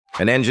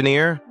An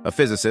engineer, a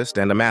physicist,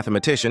 and a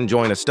mathematician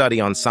join a study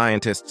on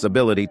scientists'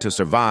 ability to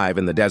survive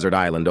in the desert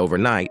island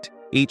overnight,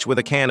 each with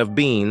a can of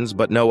beans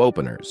but no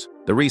openers.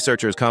 The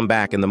researchers come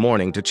back in the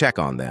morning to check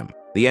on them.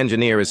 The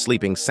engineer is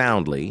sleeping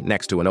soundly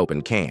next to an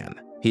open can.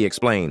 He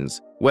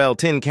explains, "Well,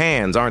 tin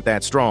cans aren't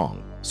that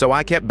strong, so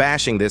I kept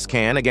bashing this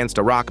can against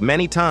a rock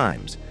many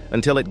times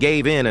until it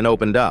gave in and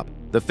opened up."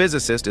 The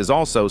physicist is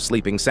also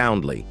sleeping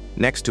soundly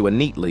next to a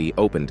neatly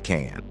opened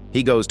can.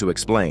 He goes to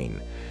explain,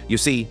 "You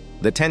see,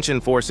 the tension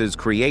forces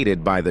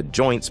created by the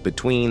joints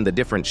between the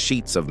different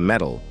sheets of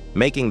metal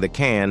making the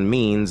can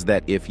means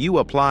that if you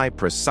apply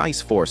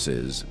precise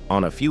forces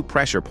on a few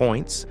pressure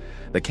points,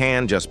 the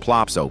can just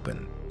plops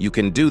open. You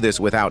can do this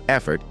without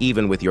effort,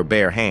 even with your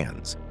bare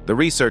hands." The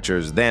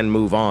researchers then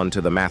move on to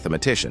the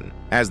mathematician.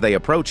 As they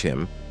approach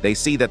him, they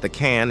see that the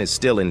can is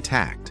still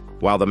intact,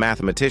 while the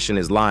mathematician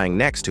is lying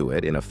next to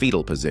it in a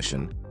fetal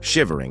position,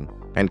 shivering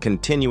and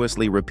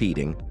continuously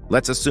repeating,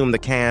 "Let's assume the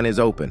can is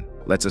open.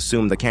 Let's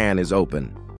assume the can is open."